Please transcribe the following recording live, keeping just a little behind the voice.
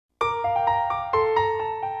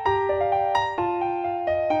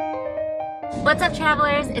What's up,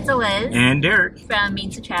 travelers? It's Liz and Derek from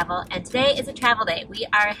Means to Travel, and today is a travel day. We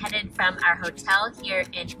are headed from our hotel here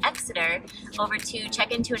in Exeter over to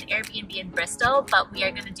check into an Airbnb in Bristol, but we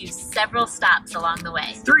are going to do several stops along the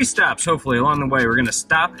way. 3 stops, hopefully, along the way. We're going to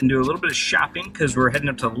stop and do a little bit of shopping because we're heading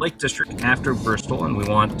up to the Lake District after Bristol, and we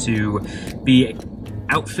want to be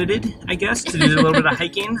outfitted, I guess, to do a little bit of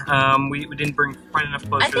hiking. We didn't bring quite enough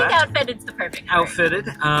clothes for that. I think outfitted's the perfect word. Outfitted.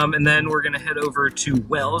 And then we're going to head over to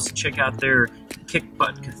Wells to check out their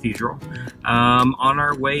kick-butt cathedral. On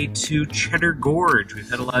our way to Cheddar Gorge. We've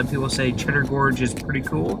had a lot of people say Cheddar Gorge is pretty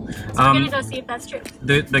cool. So we're going to go see if that's true.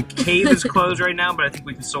 The cave is closed right now, but I think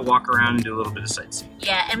we can still walk around and do a little bit of sightseeing.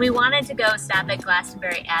 Yeah, and we wanted to go stop at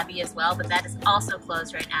Glastonbury Abbey as well, but that is also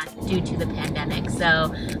closed right now due to the pandemic.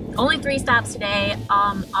 So only 3 stops today,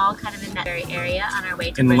 all kind of in that very area on our way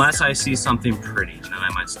to Unless Bristol. I see something pretty, and then I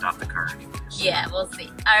might stop the car anyways. Yeah, we'll see.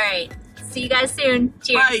 All right, see you guys soon.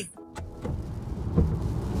 Cheers. Bye.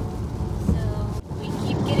 So we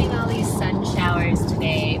keep getting all these sun showers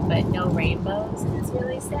today, but no rainbows, and it's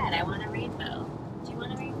really sad. I want a rainbow. Do you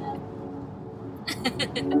want a rainbow?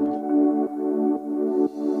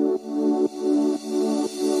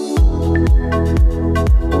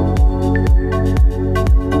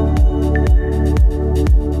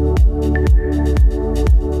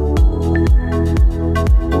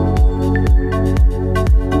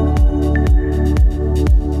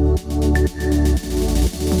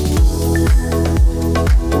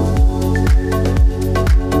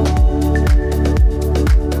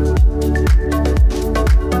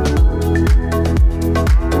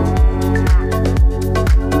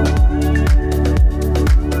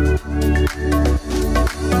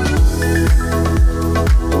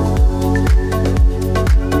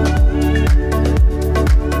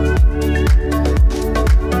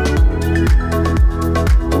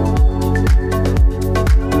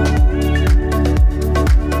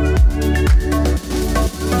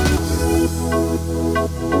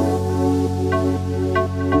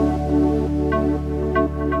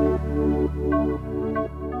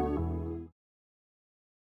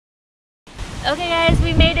 Okay guys,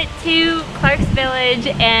 we made it to Clark's Village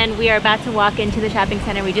and we are about to walk into the shopping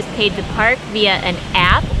center. We just paid to park via an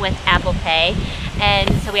app with Apple Pay.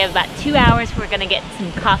 And so we have about 2 hours. We're gonna get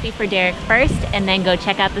some coffee for Derek first and then go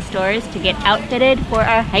check out the stores to get outfitted for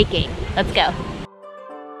our hiking. Let's go.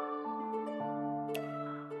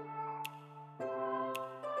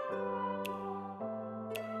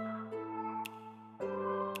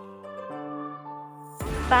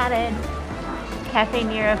 Spotted. Cafe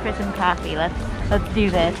Nero for some coffee. Let's do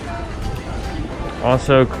this.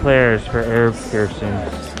 Also Claire's for ear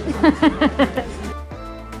piercings.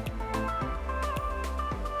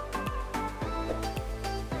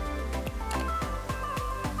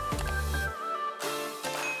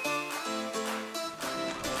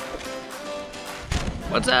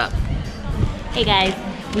 What's up? Hey guys,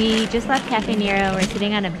 we just left Cafe Nero. We're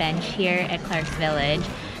sitting on a bench here at Clark's Village.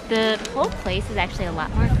 The whole place is actually a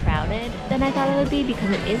lot more crowded than I thought it would be because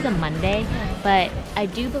it is a Monday, but I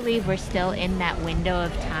do believe we're still in that window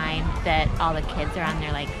of time that all the kids are on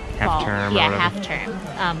their like fall, half term,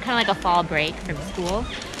 kind of like a fall break from school.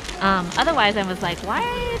 Otherwise, I was like, why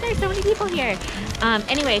are there so many people here?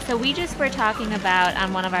 Anyway, so we just were talking about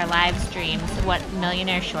on one of our live streams what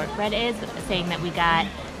Millionaire Shortbread is, saying that we got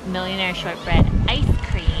Millionaire Shortbread ice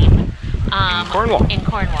cream in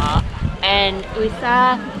Cornwall. And we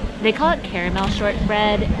saw, they call it caramel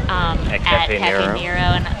shortbread at Cafe Nero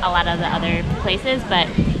and a lot of the other places, but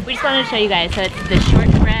we just wanted to show you guys. So it's the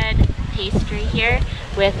shortbread pastry here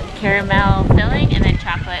with caramel filling and then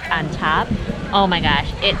chocolate on top. Oh my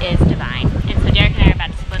gosh, it is divine. And so Derek and I are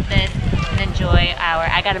about to split this and enjoy our,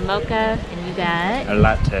 I got a mocha and you got? A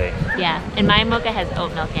latte. Yeah, and my mocha has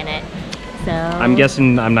oat milk in it. So I'm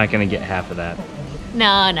guessing I'm not gonna get half of that. No,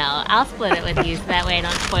 I'll split it with you so that way I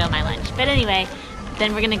don't spoil my lunch. But anyway,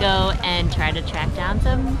 then we're gonna go and try to track down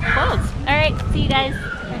some clothes. All right, see you guys.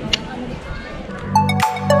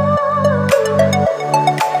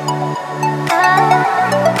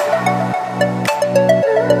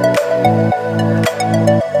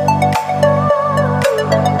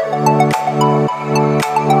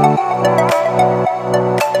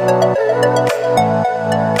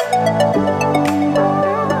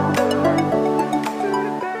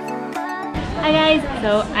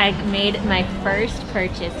 So I made my first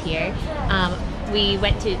purchase here. We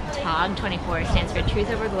went to TOG 24, stands for Truth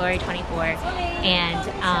Over Glory 24,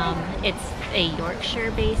 and it's a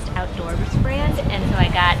Yorkshire-based outdoors brand, and so I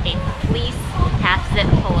got a fleece half-zip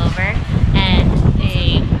pullover and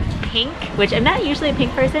a pink, which I'm not usually a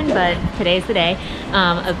pink person, but today's the day,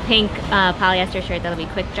 a pink polyester shirt that'll be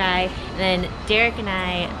quick dry. And then Derek and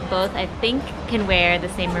I both, I think, can wear the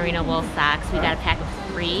same merino wool socks. We got a pack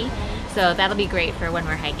of 3, so that'll be great for when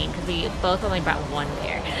we're hiking because we both only brought 1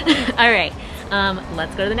 pair. All right,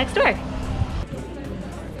 let's go to the next door.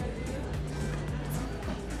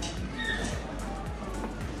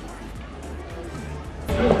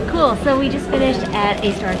 Cool, so we just finished at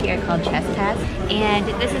a store here called Trespass, and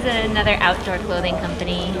this is another outdoor clothing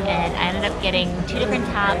company, and I ended up getting 2 different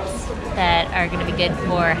tops that are going to be good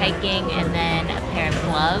for hiking, and then a pair of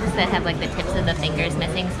gloves that have like the tips of the fingers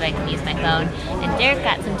missing so I can use my phone. And Derek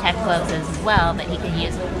got some tech gloves as well that he can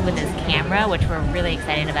use with his camera, which we're really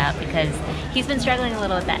excited about because he's been struggling a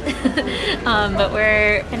little with that. But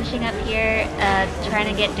we're finishing up here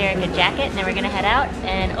trying to get Derek a jacket, and then we're going to head out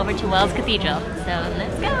and over to Wells Cathedral. So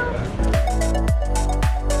let's go!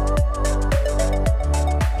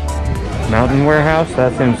 Mountain warehouse?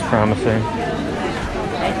 That seems promising.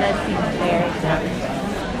 That does seem very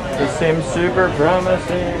promising. This seems super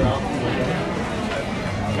promising.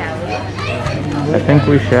 Shall we? I think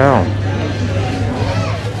we shall.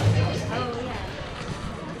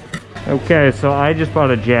 Okay, so I just bought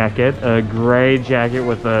a jacket, a gray jacket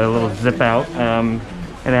with a little zip out, and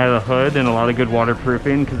it had a hood and a lot of good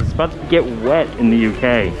waterproofing because it's about to get wet in the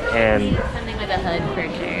UK. And something with a hood for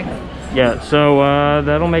sure. yeah, so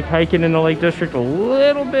that'll make hiking in the Lake District a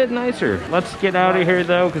little bit nicer. Let's get out of here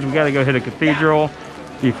though, because we got to go hit a cathedral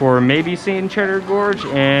before maybe seeing Cheddar Gorge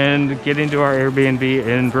and getting to our Airbnb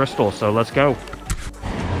in Bristol. So let's go.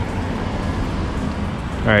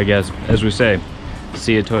 All right, guys, as we say,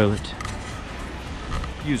 see a toilet,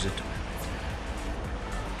 use it.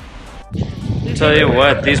 Tell you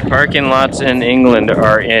what, these parking lots in England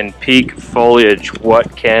are in peak foliage.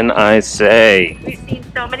 What can I say? We've seen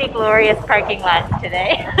so many glorious parking lots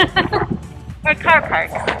today. Or car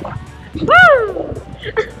parks. Woo!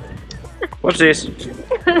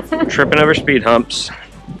 Whoopsies. Tripping over speed humps.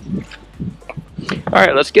 All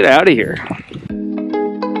right, let's get out of here.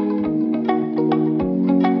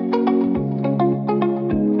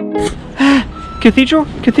 Cathedral?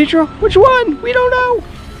 Cathedral? Which one? We don't know.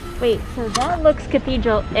 Wait, so that looks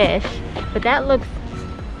cathedral-ish, but that looks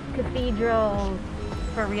cathedral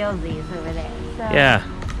for realsies over there. So. Yeah.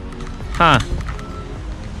 Huh.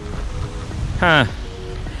 Huh.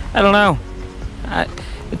 I don't know.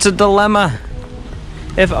 It's a dilemma.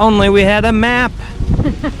 If only we had a map.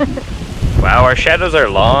 Wow, our shadows are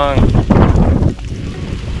long.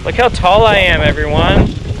 Look how tall I am, everyone.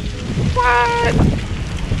 What?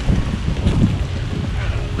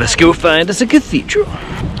 Let's go find us a cathedral.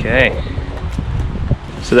 Okay.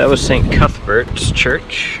 So that was St. Cuthbert's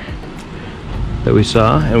Church that we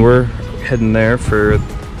saw, and we're heading there for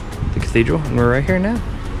the cathedral, and we're right here now.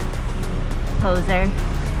 Poser.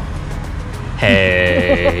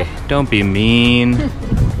 Hey, don't be mean.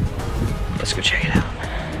 Let's go check it out.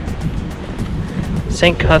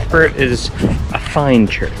 St. Cuthbert is a fine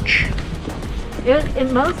church.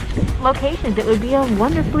 In most locations, it would be a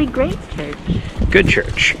wonderfully great church. Good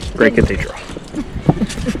church, great cathedral.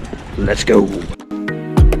 Let's go.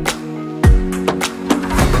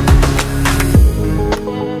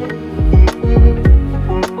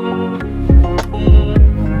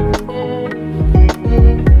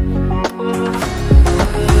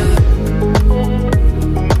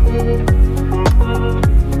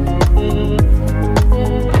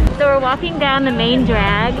 Walking down the main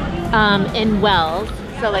drag in Wells,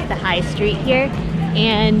 so like the high street here,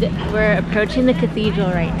 and we're approaching the cathedral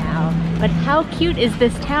right now. But how cute is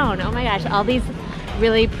this town? Oh my gosh, all these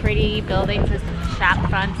really pretty buildings with shop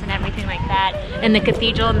fronts and everything like that, and the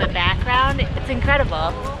cathedral in the background. It's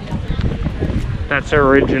incredible. That's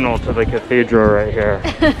original to the cathedral right here.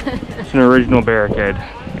 It's an original barricade.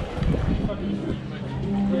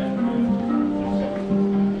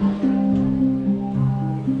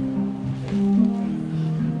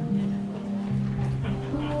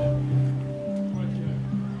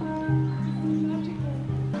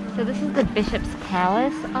 So this is the Bishop's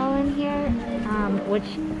Palace all in here, which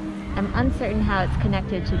I'm uncertain how it's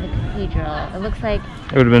connected to the cathedral. It looks like...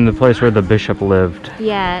 It would have been the place where the bishop lived.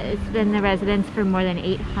 Yeah, it's been the residence for more than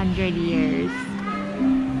 800 years.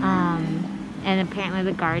 And apparently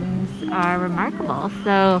the gardens are remarkable.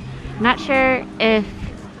 So I'm not sure if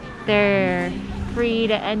they're free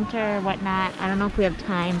to enter or whatnot. I don't know if we have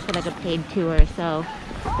time for like a paid tour, so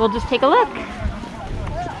we'll just take a look.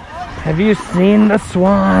 Have you seen the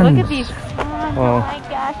swans? Look at these swans. Oh my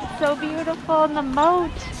gosh, it's so beautiful. And the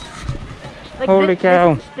moat. Like holy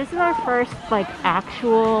cow. This is our first like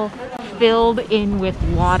actual filled in with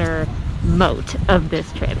water moat of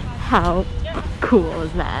this trip. How cool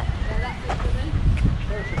is that?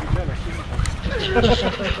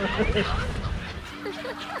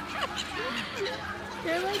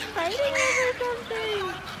 They're like fighting over something.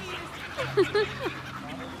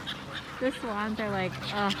 The swans are like,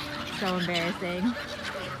 oh, so embarrassing.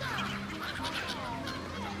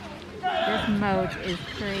 This moat is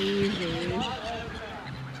crazy.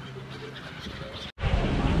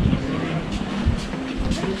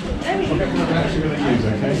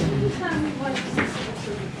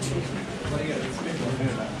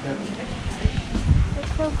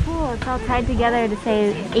 It's so cool. It's all tied together to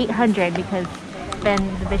say 800 because it's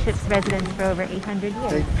been the bishop's residence for over 800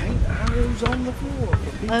 years. They paint arrows on the floor.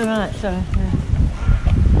 Oh right, sorry.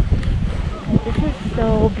 This is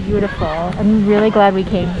so beautiful. I'm really glad we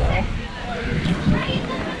came here.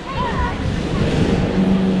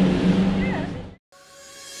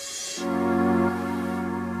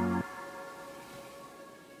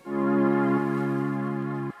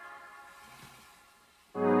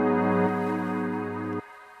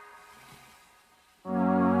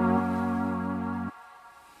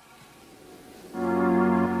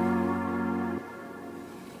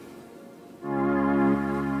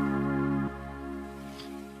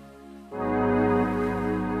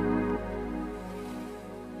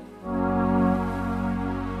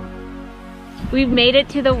 We've made it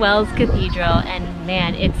to the Wells Cathedral and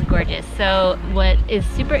man, it's gorgeous. So what is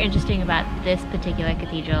super interesting about this particular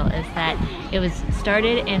cathedral is that it was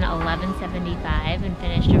started in 1175 and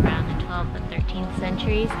finished around the 12th and 13th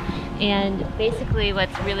centuries. And basically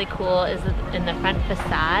what's really cool is that in the front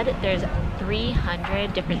facade, there's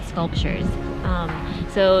 300 different sculptures.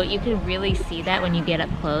 So you can really see that when you get up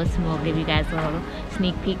close, and we'll give you guys a little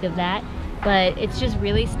sneak peek of that. But it's just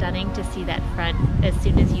really stunning to see that front as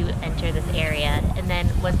soon as you enter this area. And then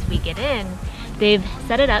once we get in, they've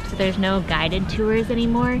set it up so there's no guided tours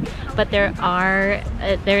anymore, but there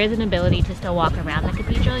is an ability to still walk around the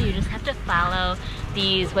cathedral. You just have to follow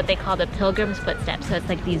these, what they call the pilgrim's footsteps. So it's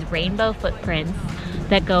like these rainbow footprints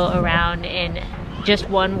that go around in just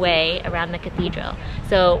one way around the cathedral.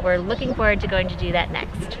 So we're looking forward to going to do that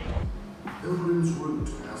next. Pilgrim's route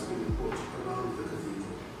has been put around the cathedral.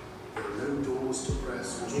 There are no doors to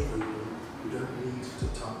press or to open. You don't need to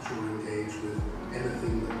touch or engage with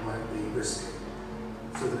anything that might be risky.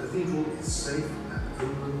 So the cathedral is safe and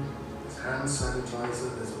open. There's hand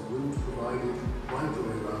sanitizer. There's a route provided right the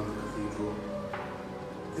way around the cathedral.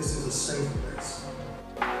 This is a safe place.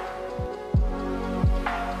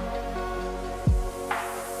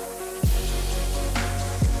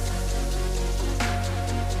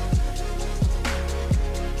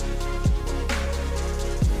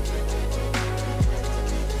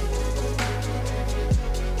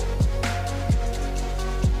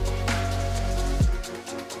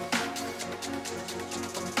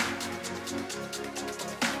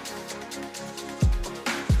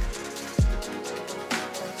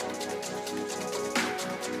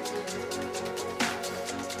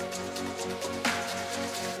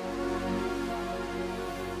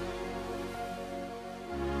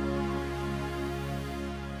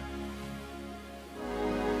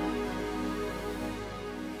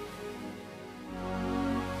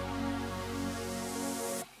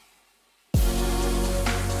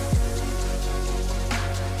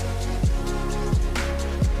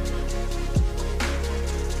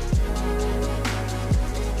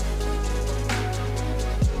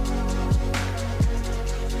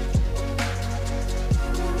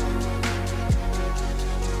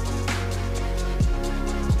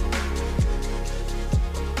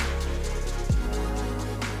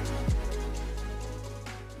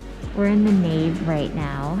 We're in the nave right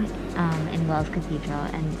now in Wells Cathedral,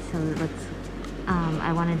 and so what's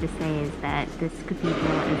I wanted to say is that this cathedral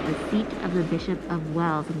is the seat of the Bishop of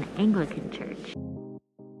Wells in the Anglican Church.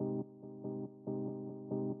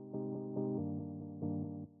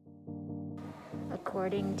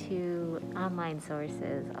 According to online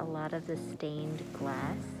sources, a lot of the stained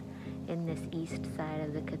glass in this east side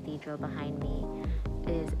of the cathedral behind me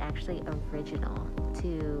is actually original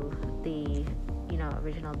to the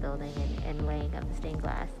original building and laying of the stained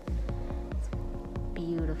glass. It's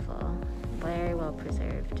beautiful, very well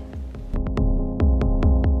preserved.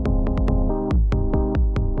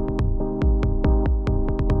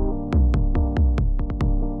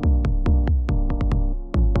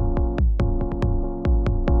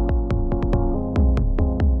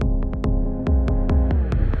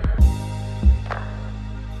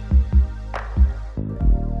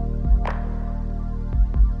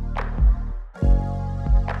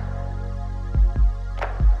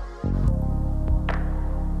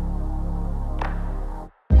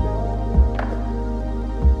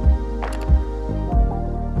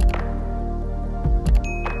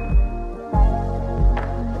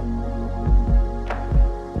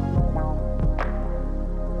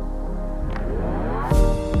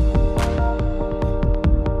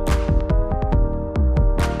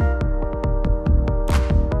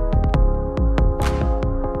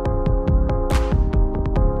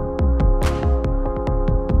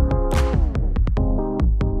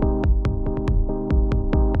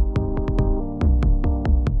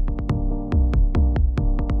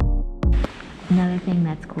 Another thing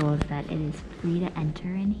that's cool is that it is free to enter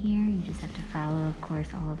in here. You just have to follow, of course,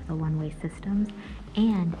 all of the one-way systems,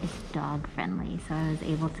 and it's dog friendly. So I was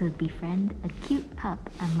able to befriend a cute pup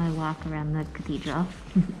on my walk around the cathedral.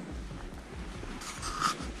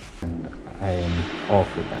 I am all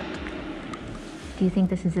for that. Do you think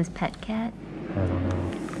this is his pet cat? I don't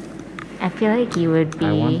know. I feel like you would be...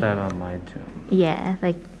 I want that on my tomb. Yeah,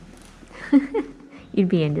 like you'd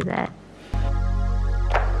be into that.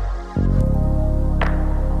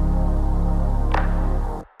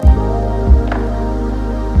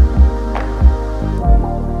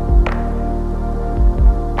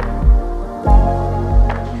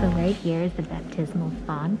 Here is the baptismal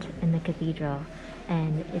font in the cathedral,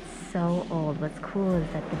 and it's so old. What's cool is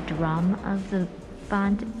that the drum of the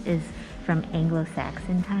font is from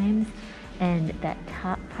Anglo-Saxon times, and that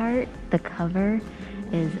top part, the cover,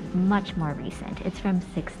 is much more recent. It's from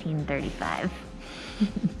 1635.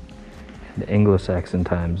 The Anglo-Saxon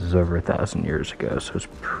times is over 1,000 years ago, so it's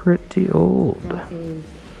pretty old. This is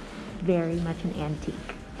very much an antique.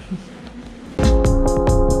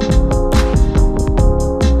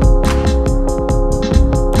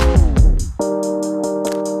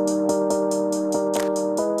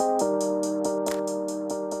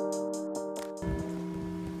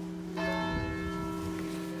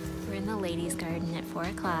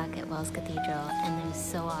 Cathedral, and it is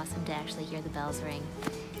so awesome to actually hear the bells ring.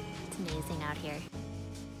 It's amazing out here.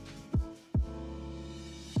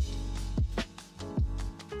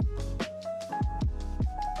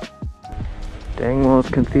 Dangwell's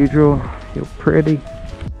Cathedral, you're pretty.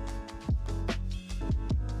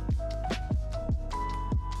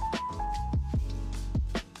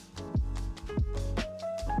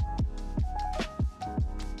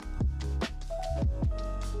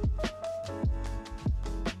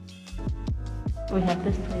 We have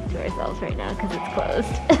this place to ourselves right now because it's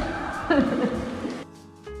closed.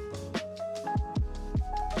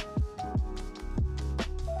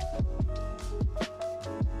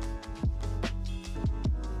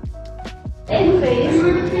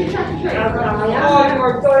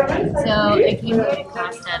 So I came here to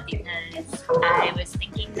Costa because I was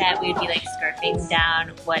thinking that we'd be like scarfing down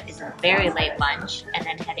what is a very late lunch and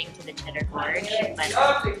then heading to the Cheddar Gorge, but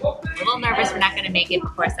I'm a little nervous we're not going to make it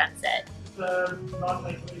before sunset.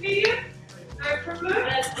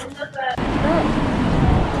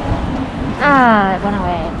 Ah, it went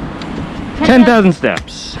away. 10,000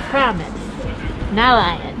 steps. Promise. Now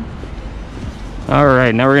lying. All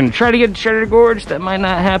right, now we're gonna try to get to Cheddar Gorge. That might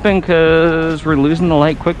not happen because we're losing the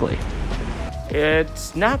light quickly.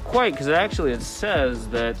 It's not quite, because actually it says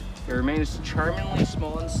that it remains charmingly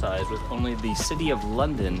small in size, with only the city of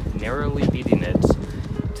London narrowly beating it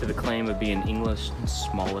to the claim of being England's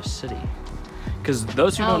smallest city. Because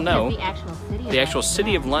those who don't know, the actual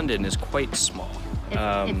city of London is quite small.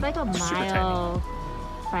 It's like a mile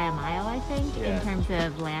by a mile, I think, in terms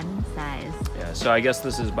of land size. Yeah, so I guess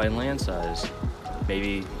this is by land size,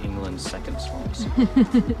 maybe England's second smallest.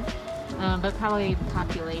 But probably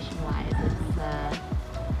population-wise,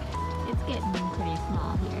 it's getting pretty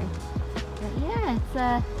small here. But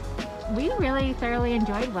yeah, we really thoroughly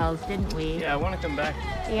enjoyed Wells, didn't we? Yeah, I want to come back.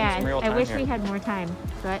 Yeah, I wish we had more time,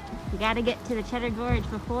 but we got to get to the Cheddar Gorge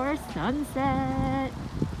before sunset.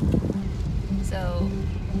 So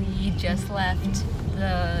we just left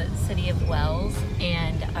the city of Wells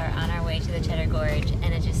and are on our way to the Cheddar Gorge,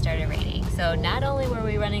 and it just started raining. So not only were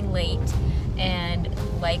we running late and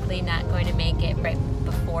likely not going to make it right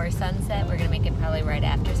before sunset, we're going to make it probably right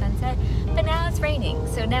after sunset, but now it's raining,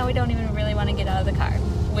 so now we don't even really want to get out of the car,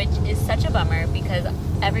 which is such a bummer because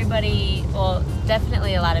everybody, well,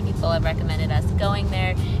 definitely a lot of people have recommended us going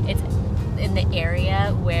there. It's in the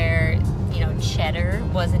area where, you know, cheddar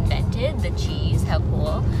was invented, the cheese, how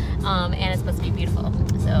cool, and it's supposed to be beautiful.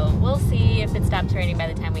 So we'll see if it stops raining by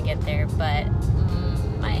the time we get there, but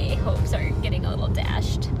my hopes are getting a little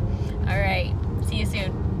dashed. All right, see you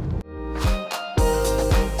soon.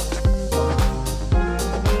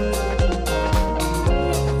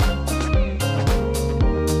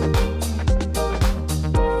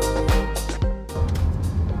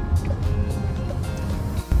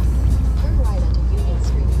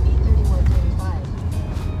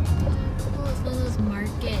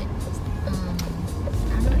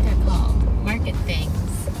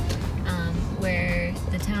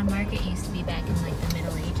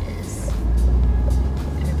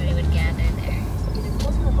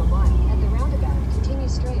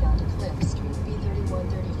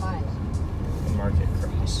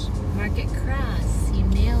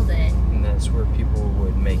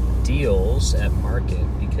 At market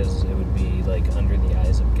because it would be like under the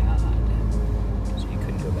eyes of God, so you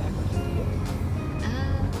couldn't go back with a deal.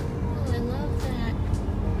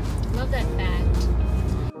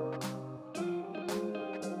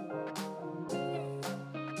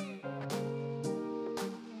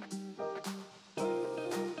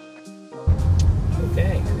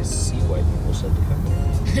 to see why people said to come here.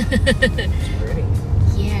 It's great.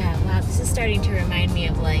 Yeah, wow, this is starting to remind me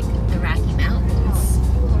of like the Rocky Mountains.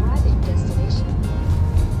 You will arrive at your destination.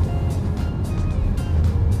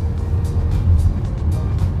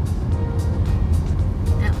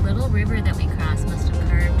 That little river that we crossed must have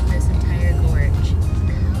carved this entire gorge.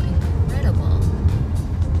 How incredible.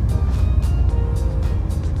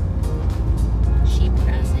 Sheep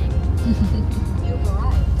crossing. You've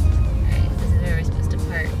arrived. Alright, this is where we're supposed to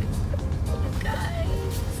park. Oh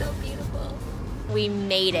guys, so beautiful. We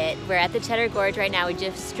made it. We're at the Cheddar Gorge right now. We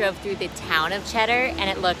just drove through the town of Cheddar and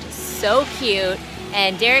it looked so cute.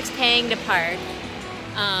 And Derek's paying to park,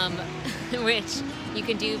 which you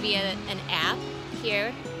can do via an app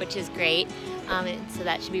here, which is great. So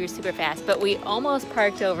that should be super fast. But we almost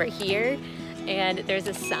parked over here and there's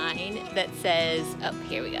a sign that says, oh,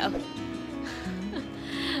 here we go.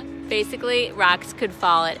 Basically, rocks could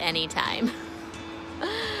fall at any time.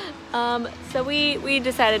 So we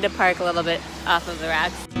decided to park a little bit off of the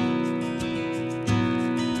rocks.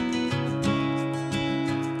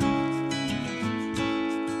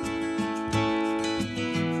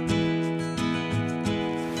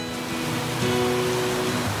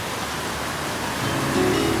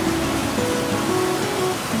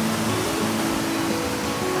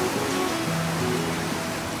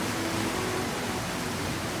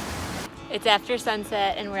 It's after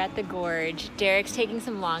sunset and we're at the gorge. Derek's taking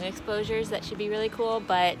some long exposures that should be really cool,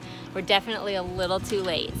 but we're definitely a little too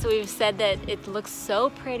late. So we've said that it looks so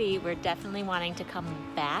pretty, we're definitely wanting to come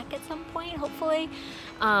back at some point, hopefully,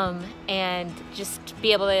 and just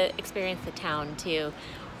be able to experience the town too.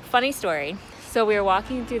 Funny story, so we were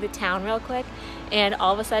walking through the town real quick and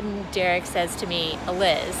all of a sudden Derek says to me,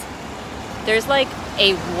 Liz, there's like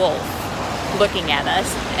a wolf looking at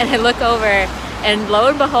us. And I look over and lo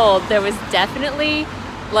and behold, there was definitely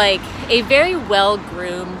like a very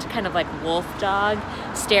well-groomed kind of like wolf dog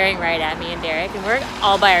staring right at me and Derek. And we're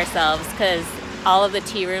all by ourselves because all of the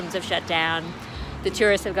tea rooms have shut down. The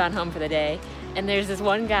tourists have gone home for the day. And there's this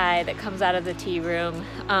one guy that comes out of the tea room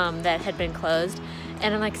that had been closed.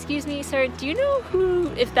 And I'm like, excuse me, sir, do you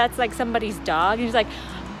know if that's like somebody's dog? And he's like,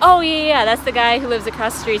 oh yeah, that's the guy who lives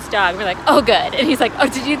across the street's dog. And we're like, oh good. And he's like, oh,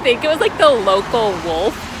 did you think it was like the local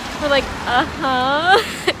wolf? We're like,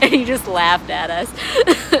 uh-huh. And he just laughed at us.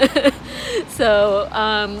 So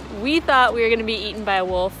we thought we were gonna be eaten by a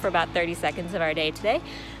wolf for about 30 seconds of our day today,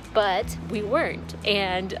 but we weren't.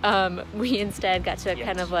 And we instead got to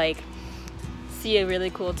kind of like see a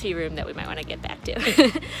really cool tea room that we might wanna get back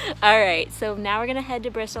to. All right, so now we're gonna head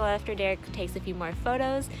to Bristol after Derek takes a few more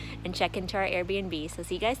photos and check into our Airbnb. So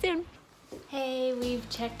see you guys soon. Hey, we've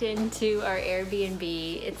checked into our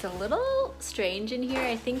Airbnb. It's a little strange in here.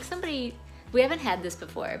 I think we haven't had this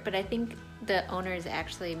before, but I think the owners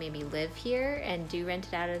actually maybe live here and do rent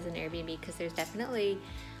it out as an Airbnb because there's definitely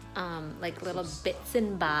like little bits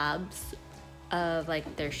and bobs of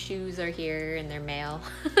like their shoes are here and their mail.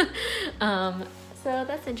 So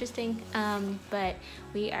that's interesting. But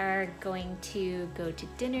we are going to go to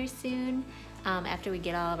dinner soon. After we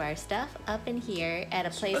get all of our stuff up in here at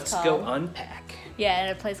a place Let's called... go unpack. Yeah,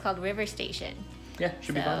 at a place called River Station. Yeah,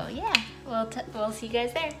 should be fun. So yeah, we'll see you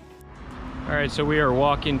guys there. All right, so we are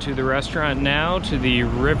walking to the restaurant now, to the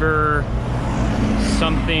River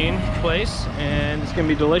something place, and it's gonna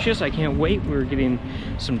be delicious. I can't wait. We're getting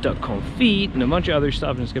some duck confit and a bunch of other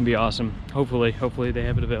stuff, and it's gonna be awesome. Hopefully they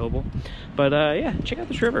have it available. But yeah, check out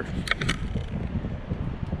this river.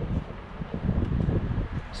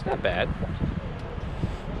 It's not bad.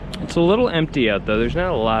 It's a little empty out though. There's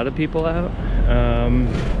not a lot of people out.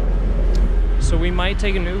 So we might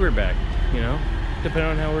take an Uber back, you know,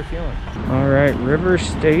 depending on how we're feeling. All right, River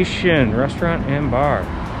Station, restaurant and bar.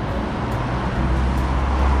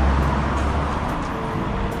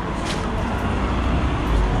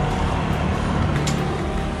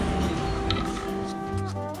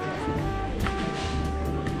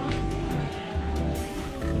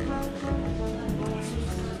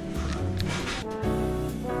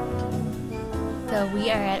 So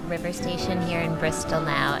we are at River Station here in Bristol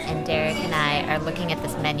now, and Derek and I are looking at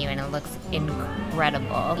this menu and it looks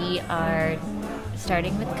incredible. We are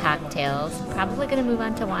starting with cocktails, probably gonna move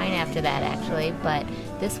on to wine after that actually, but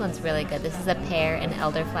this one's really good. This is a pear and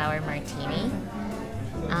elderflower martini.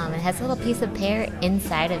 It has a little piece of pear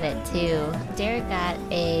inside of it too. Derek got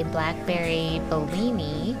a blackberry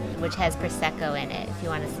Bellini, which has Prosecco in it, if you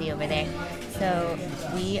want to see over there. So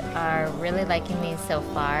we are really liking these so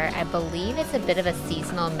far. I believe it's a bit of a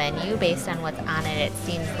seasonal menu based on what's on it. It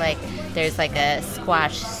seems like there's like a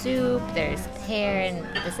squash soup, there's pear, and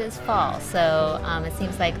this is fall. So it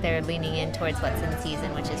seems like they're leaning in towards what's in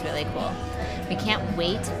season, which is really cool. We can't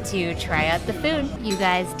wait to try out the food. You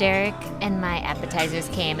guys, Derek and my appetizers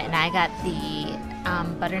came, and I got the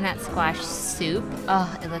butternut squash soup.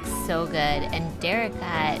 Oh, it looks so good. And Derek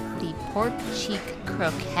got the pork cheek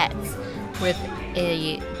croquettes with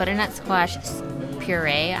a butternut squash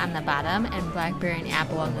puree on the bottom and blackberry and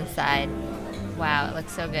apple on the side. Wow, it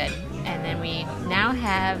looks so good. And then we now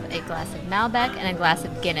have a glass of Malbec and a glass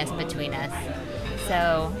of Guinness between us.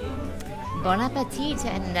 So, bon appetit,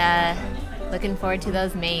 and looking forward to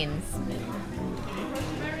those mains.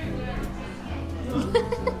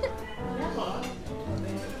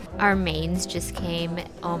 Our mains just came.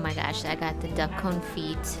 Oh my gosh, I got the duck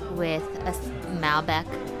confit with a Malbec,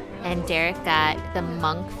 and Derek got the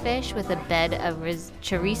monkfish with a bed of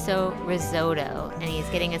chorizo risotto, and he's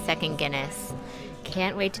getting a second Guinness.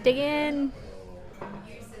 Can't wait to dig in.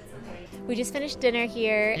 We just finished dinner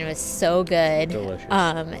here, and it was so good. Delicious.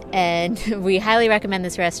 And we highly recommend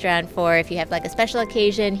this restaurant for if you have like a special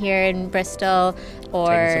occasion here in Bristol,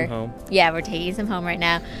 or Taking some home. Yeah, we're taking some home right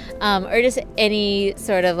now, or just any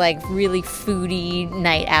sort of like really foodie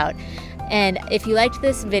night out. And if you liked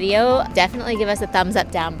this video, definitely give us a thumbs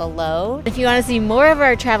up down below. If you want to see more of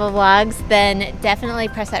our travel vlogs, then definitely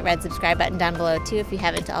press that red subscribe button down below too if you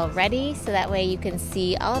haven't already, so that way you can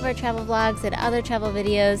see all of our travel vlogs and other travel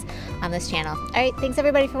videos on this channel. All right, thanks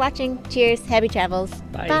everybody for watching. Cheers, happy travels.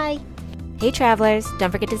 Bye. Bye. Hey travelers,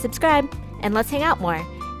 don't forget to subscribe, and let's hang out more.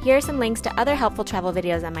 Here are some links to other helpful travel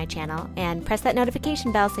videos on my channel, and press that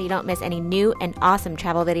notification bell so you don't miss any new and awesome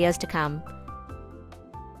travel videos to come.